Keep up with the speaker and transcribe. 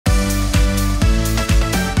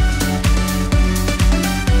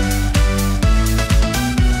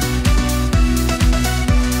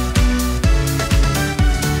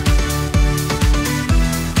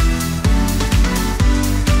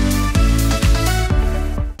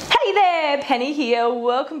Penny here,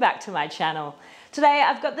 welcome back to my channel. Today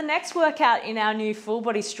I've got the next workout in our new full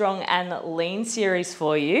body strong and lean series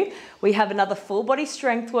for you. We have another full body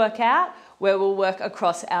strength workout where we'll work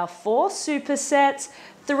across our 4 supersets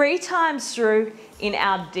 3 times through in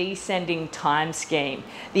our descending time scheme.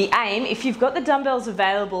 The aim, if you've got the dumbbells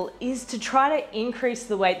available, is to try to increase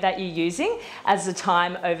the weight that you're using as the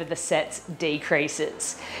time over the sets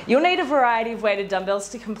decreases. You'll need a variety of weighted dumbbells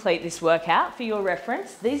to complete this workout. For your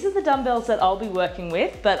reference, these are the dumbbells that I'll be working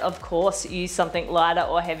with, but of course use something lighter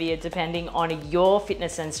or heavier depending on your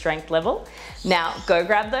fitness and strength level. Now go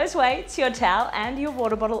grab those weights, your towel and your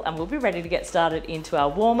water bottle, and we'll be ready to get started into our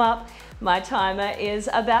warm-up. My timer is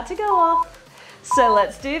about to go off, so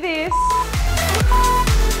let's do this.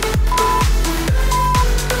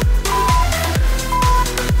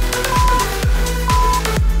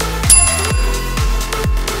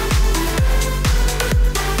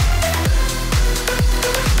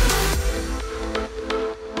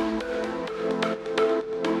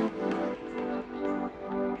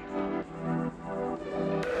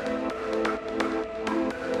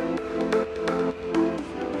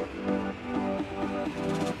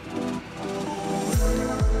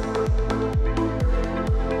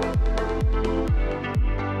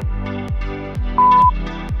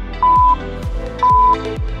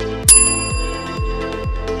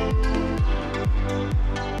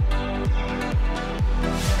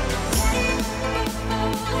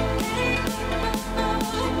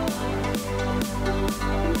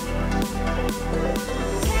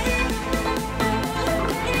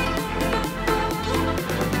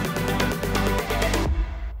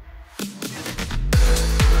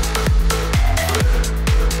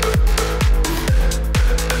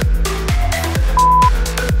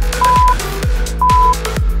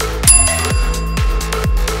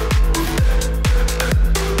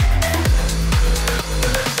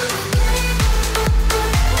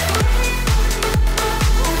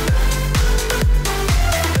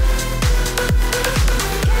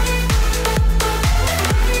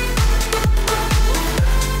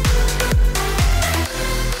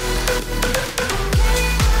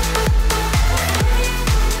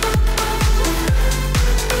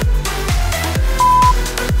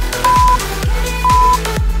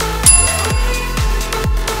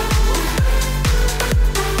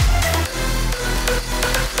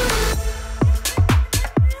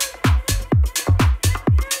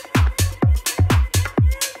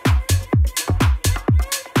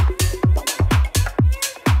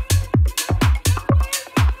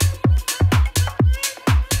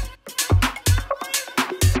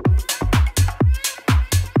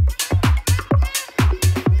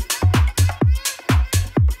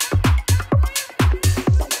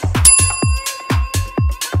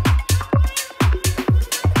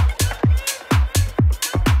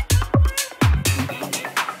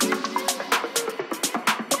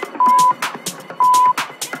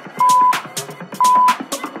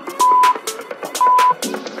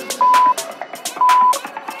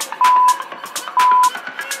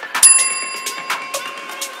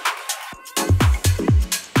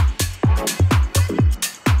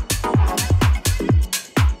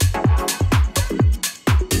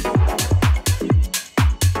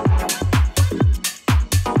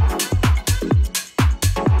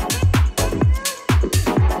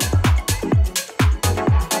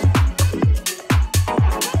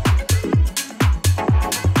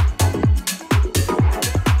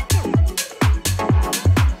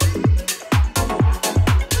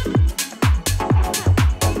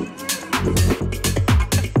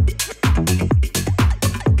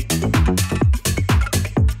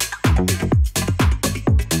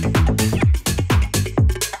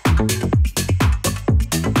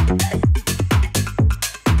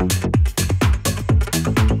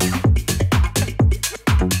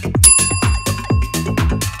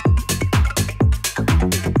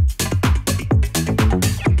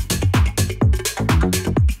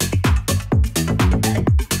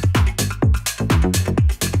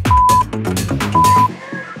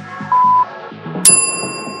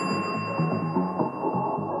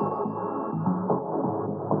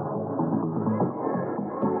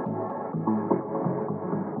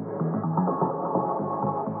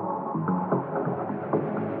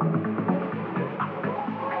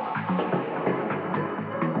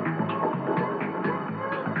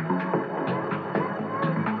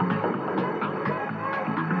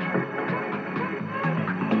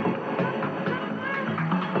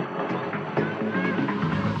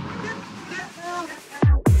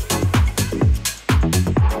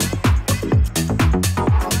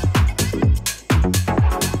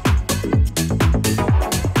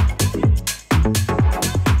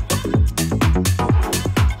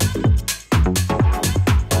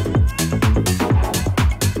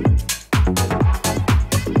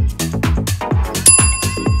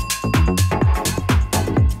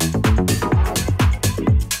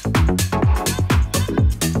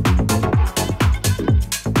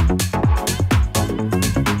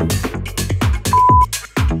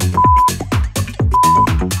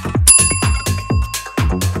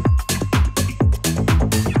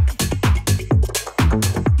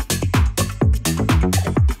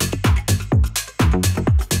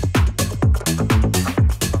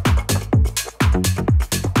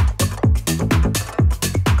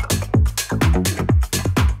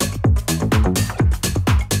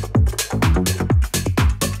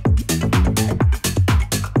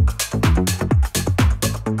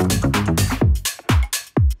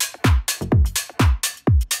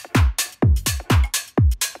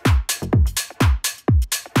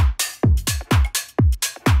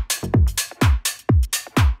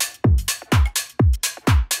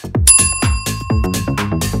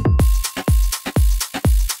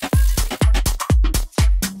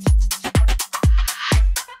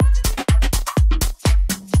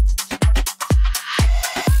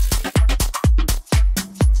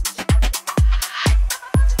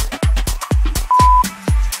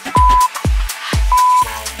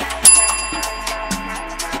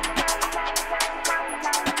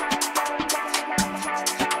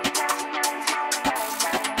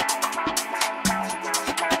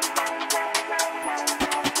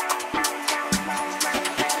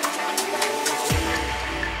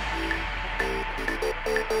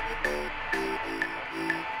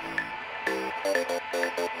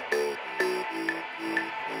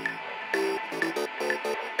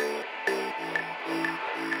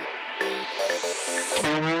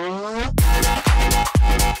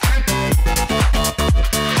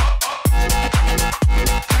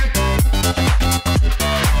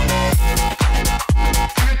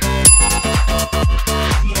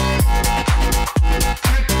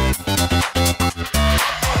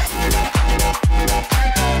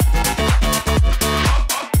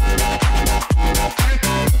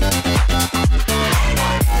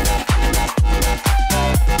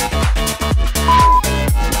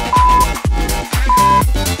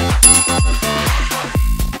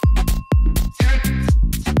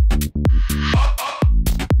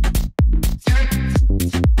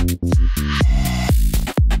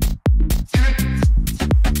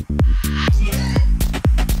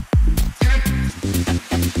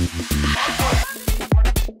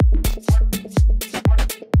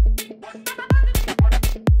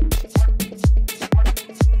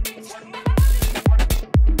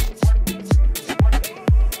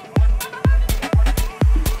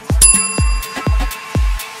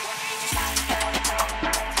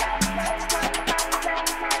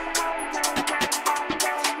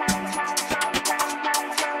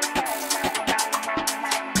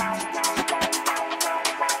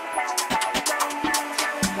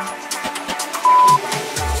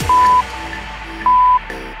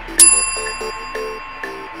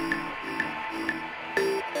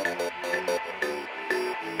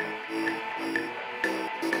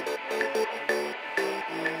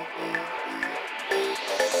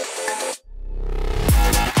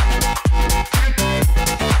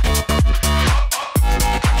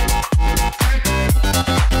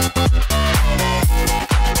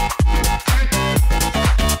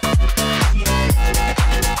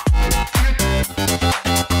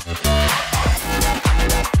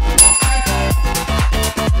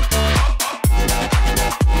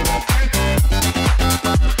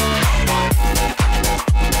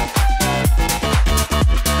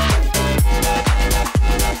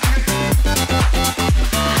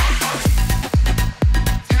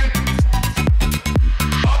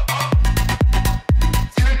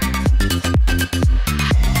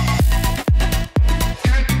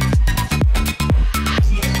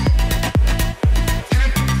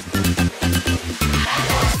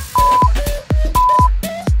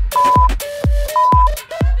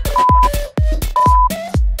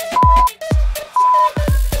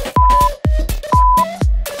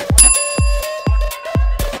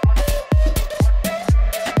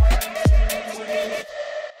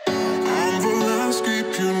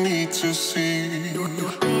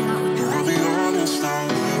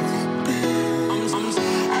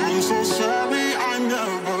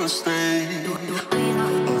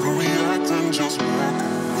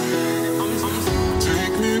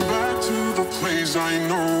 I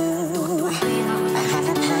know I have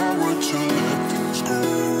the power to let things go.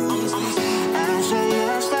 I'm so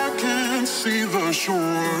lost I can't see the shore.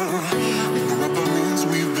 You know what that means,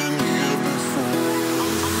 we've been here before.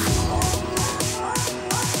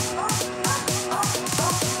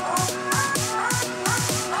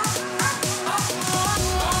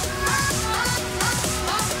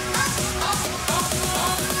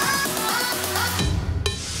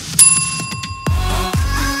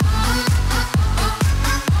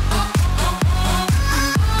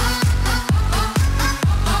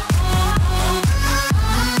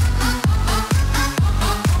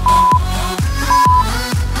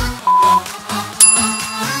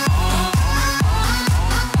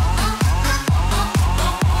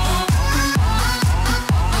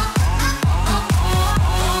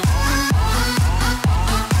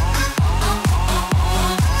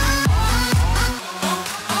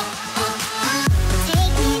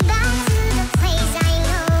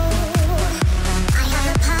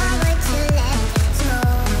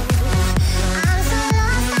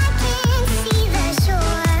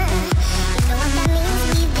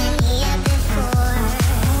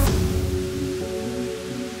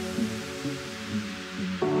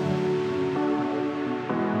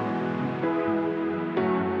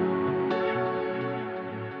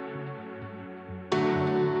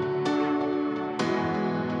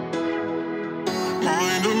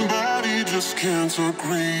 Mind and body just can't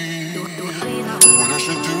agree what I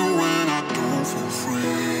should do when I don't feel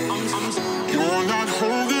free. You're not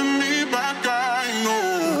holding me back, I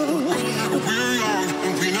know. We're young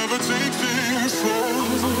and we never take things slow.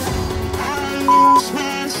 I lose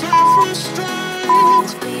my self-restraint.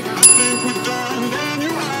 I think we're done and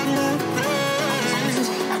you had more pain.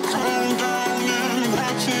 I calm down and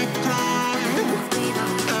watch it grind.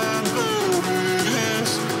 And the weight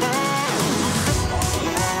is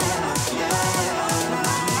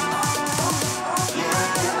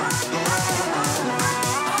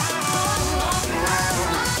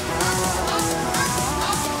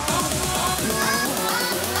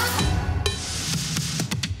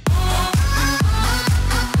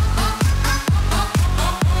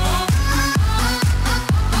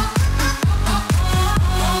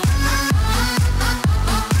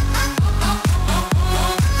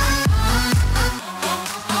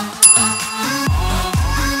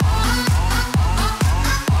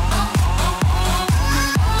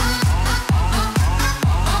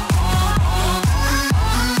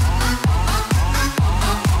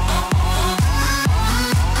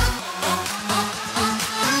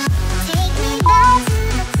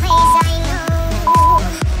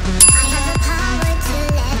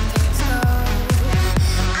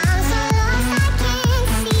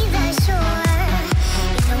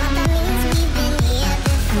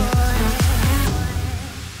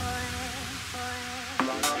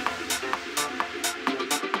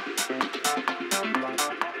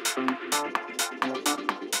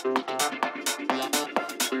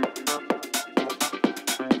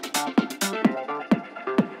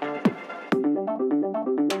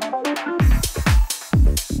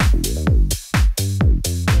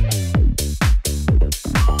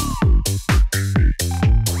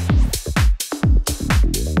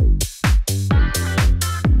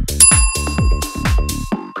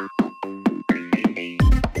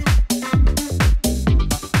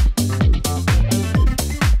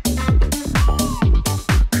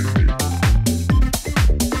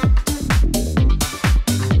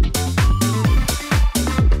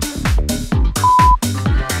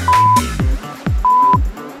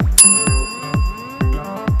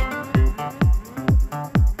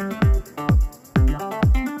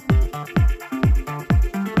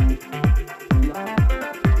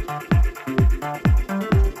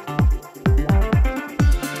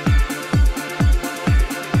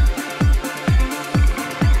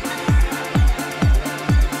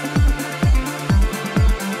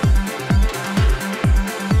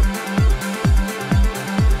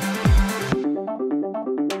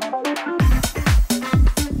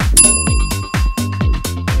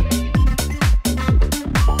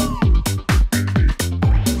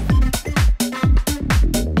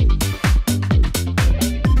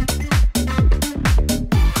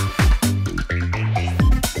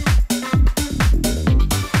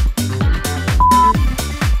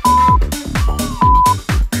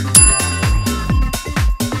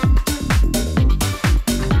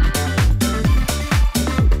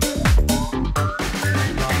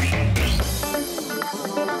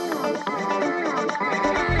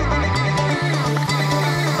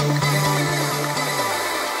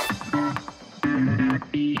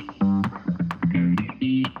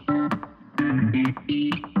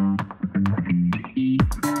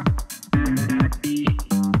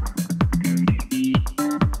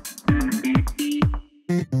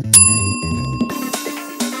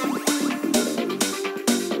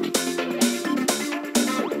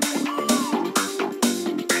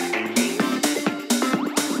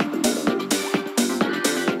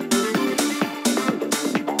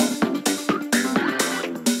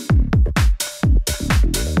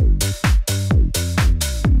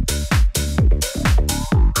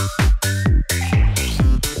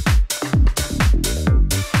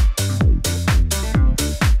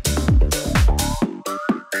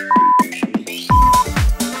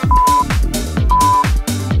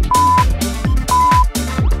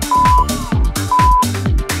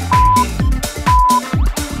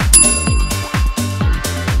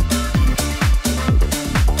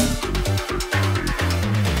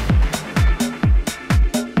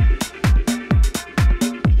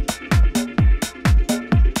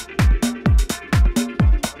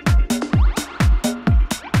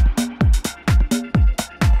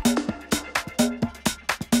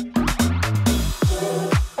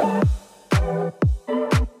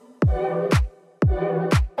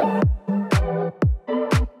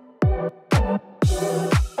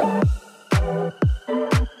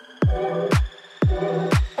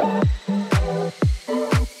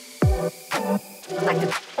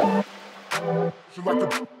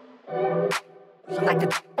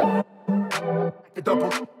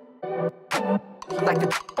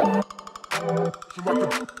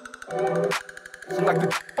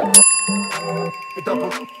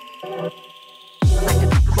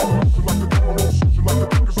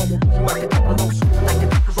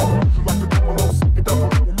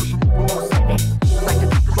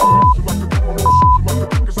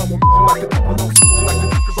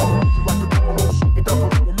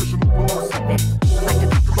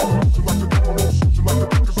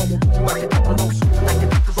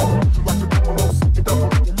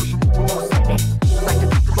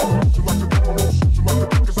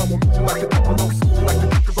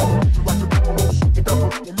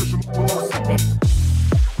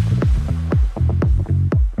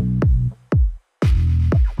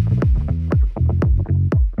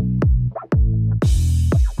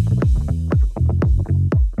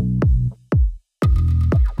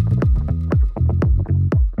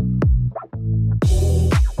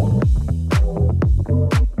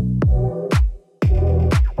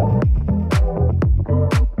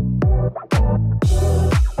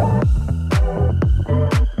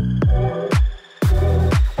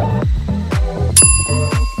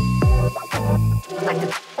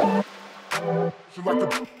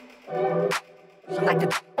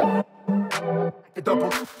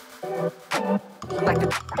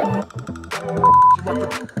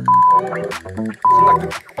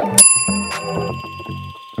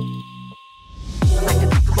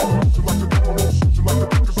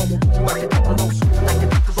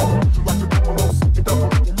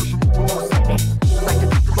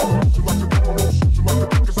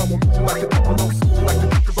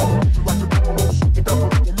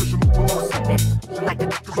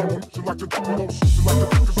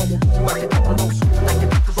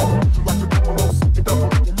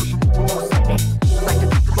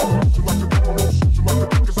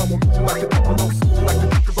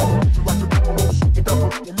Like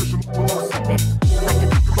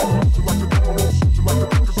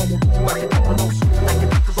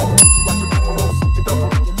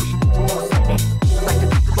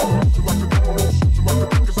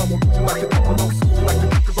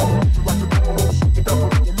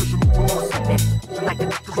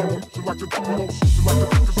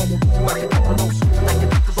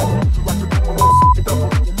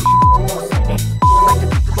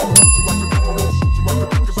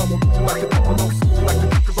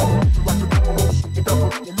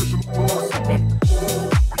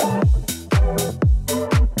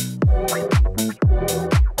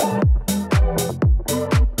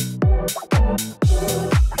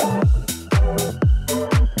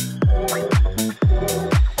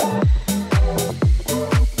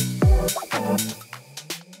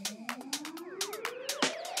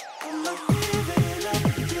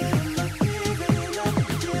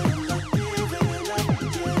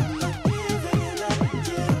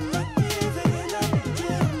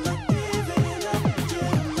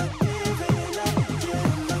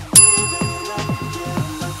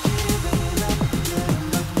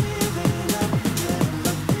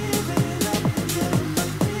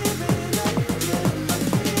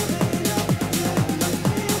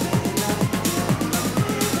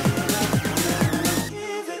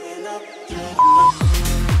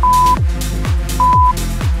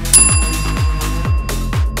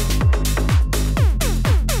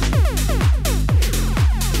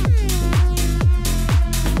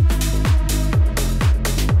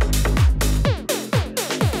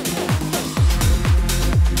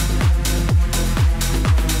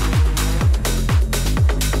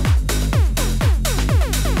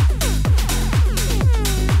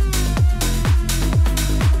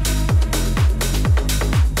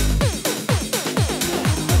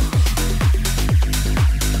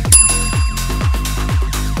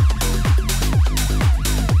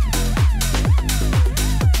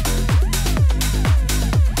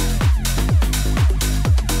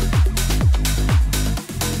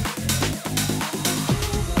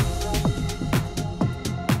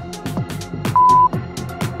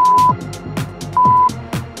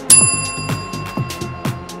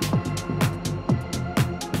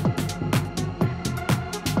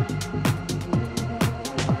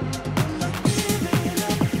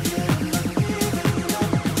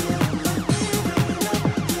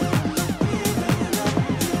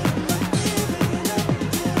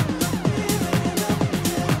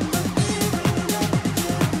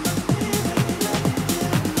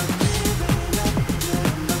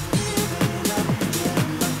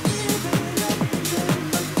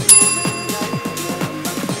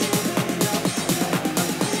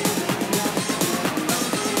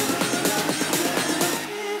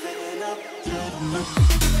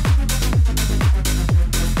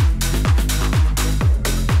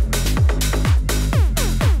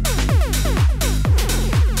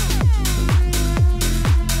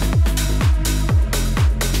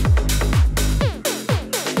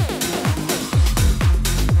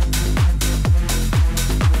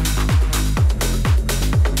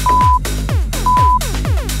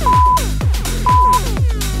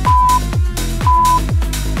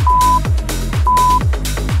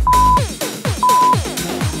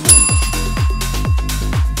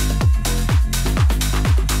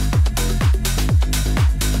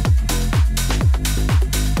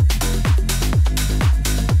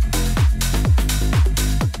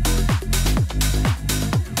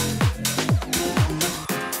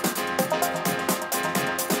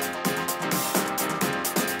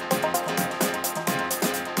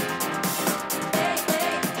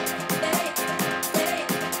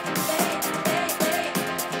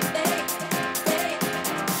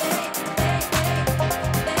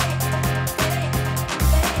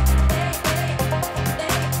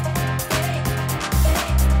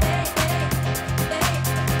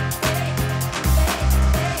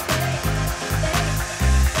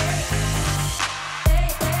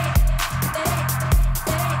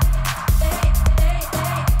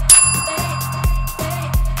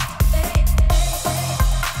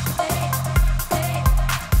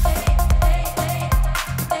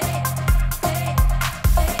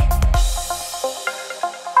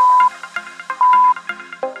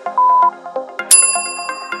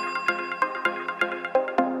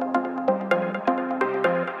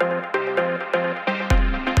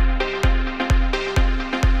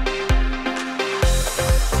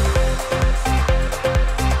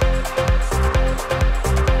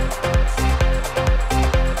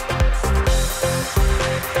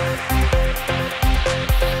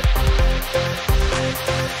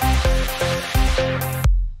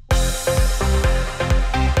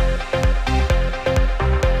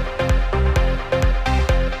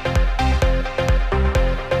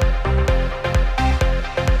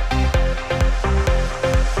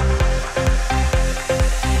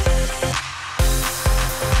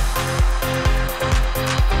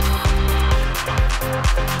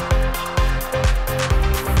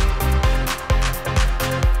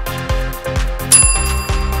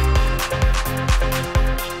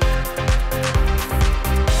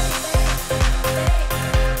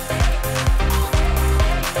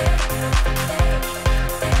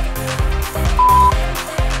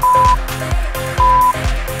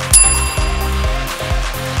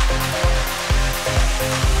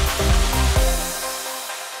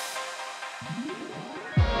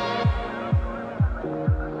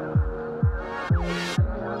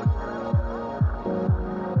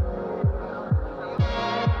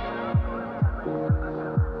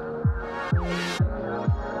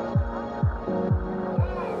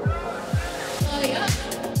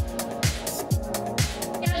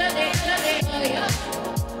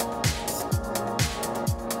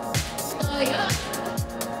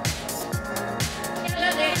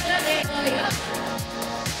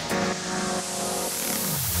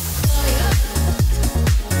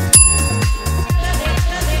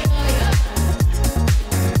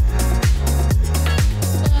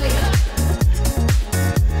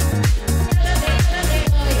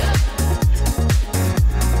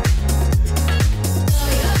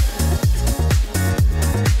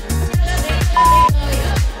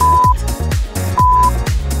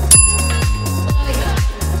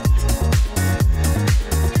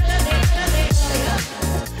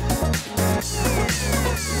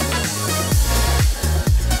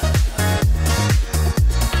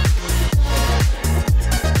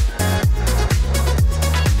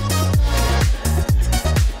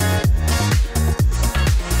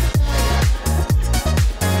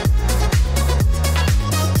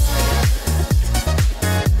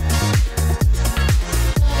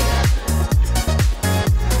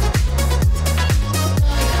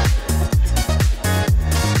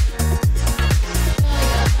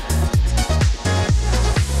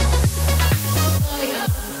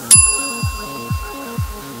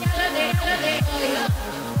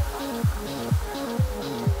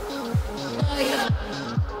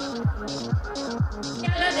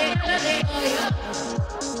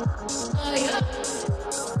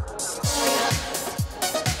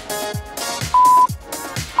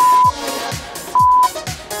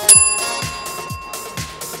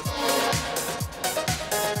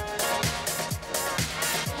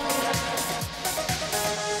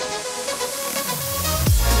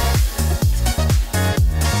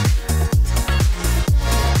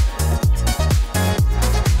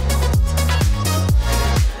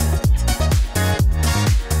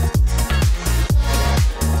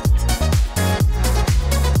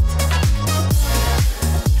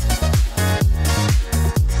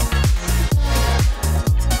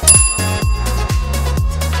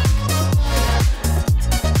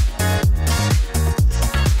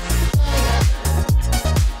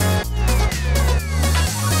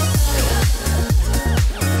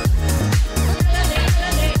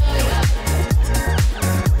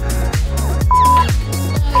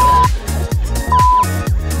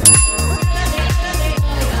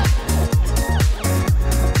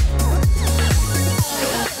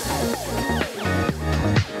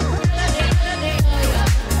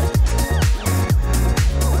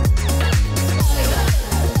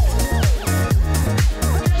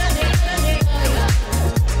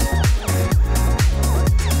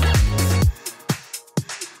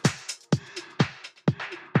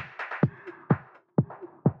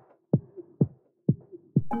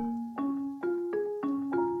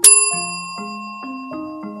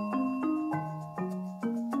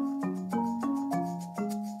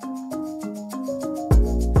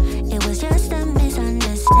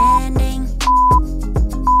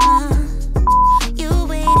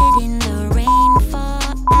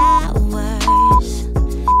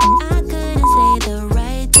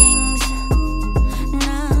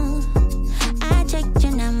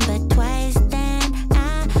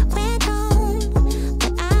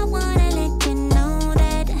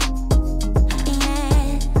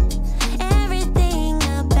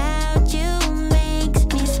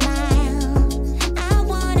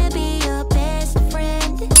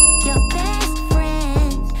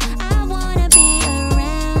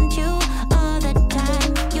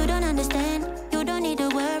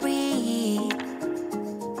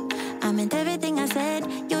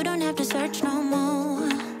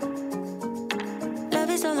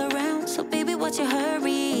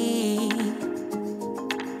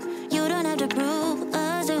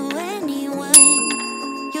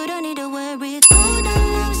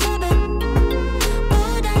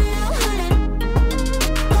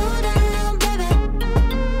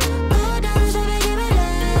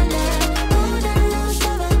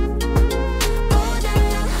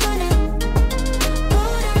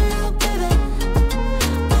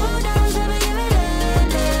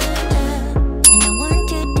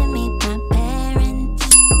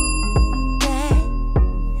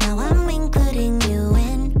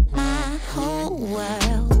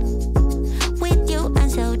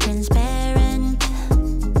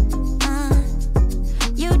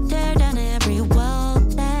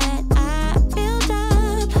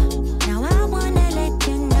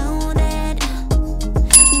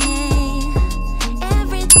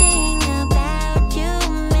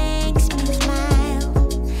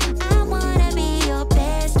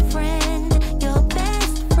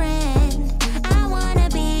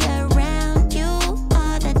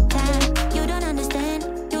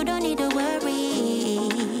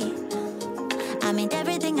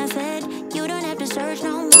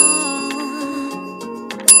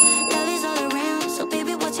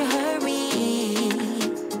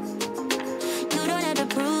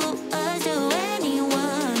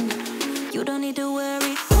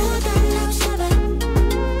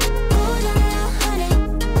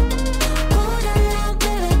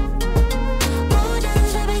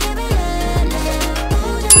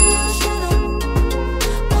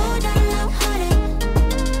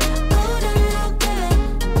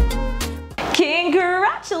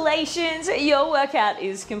your workout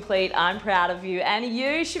is complete, I'm proud of you, and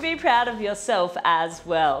you should be proud of yourself as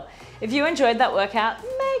well. If you enjoyed that workout,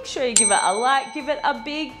 make sure you give it a like, give it a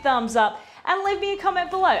big thumbs up, and leave me a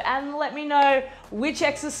comment below and let me know which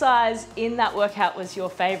exercise in that workout was your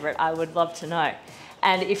favorite. I would love to know.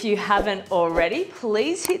 And if you haven't already,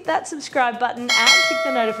 please hit that subscribe button and tick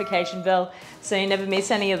the notification bell so you never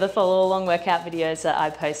miss any of the follow along workout videos that I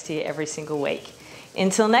post here every single week.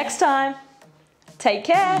 Until next time, take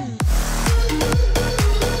care.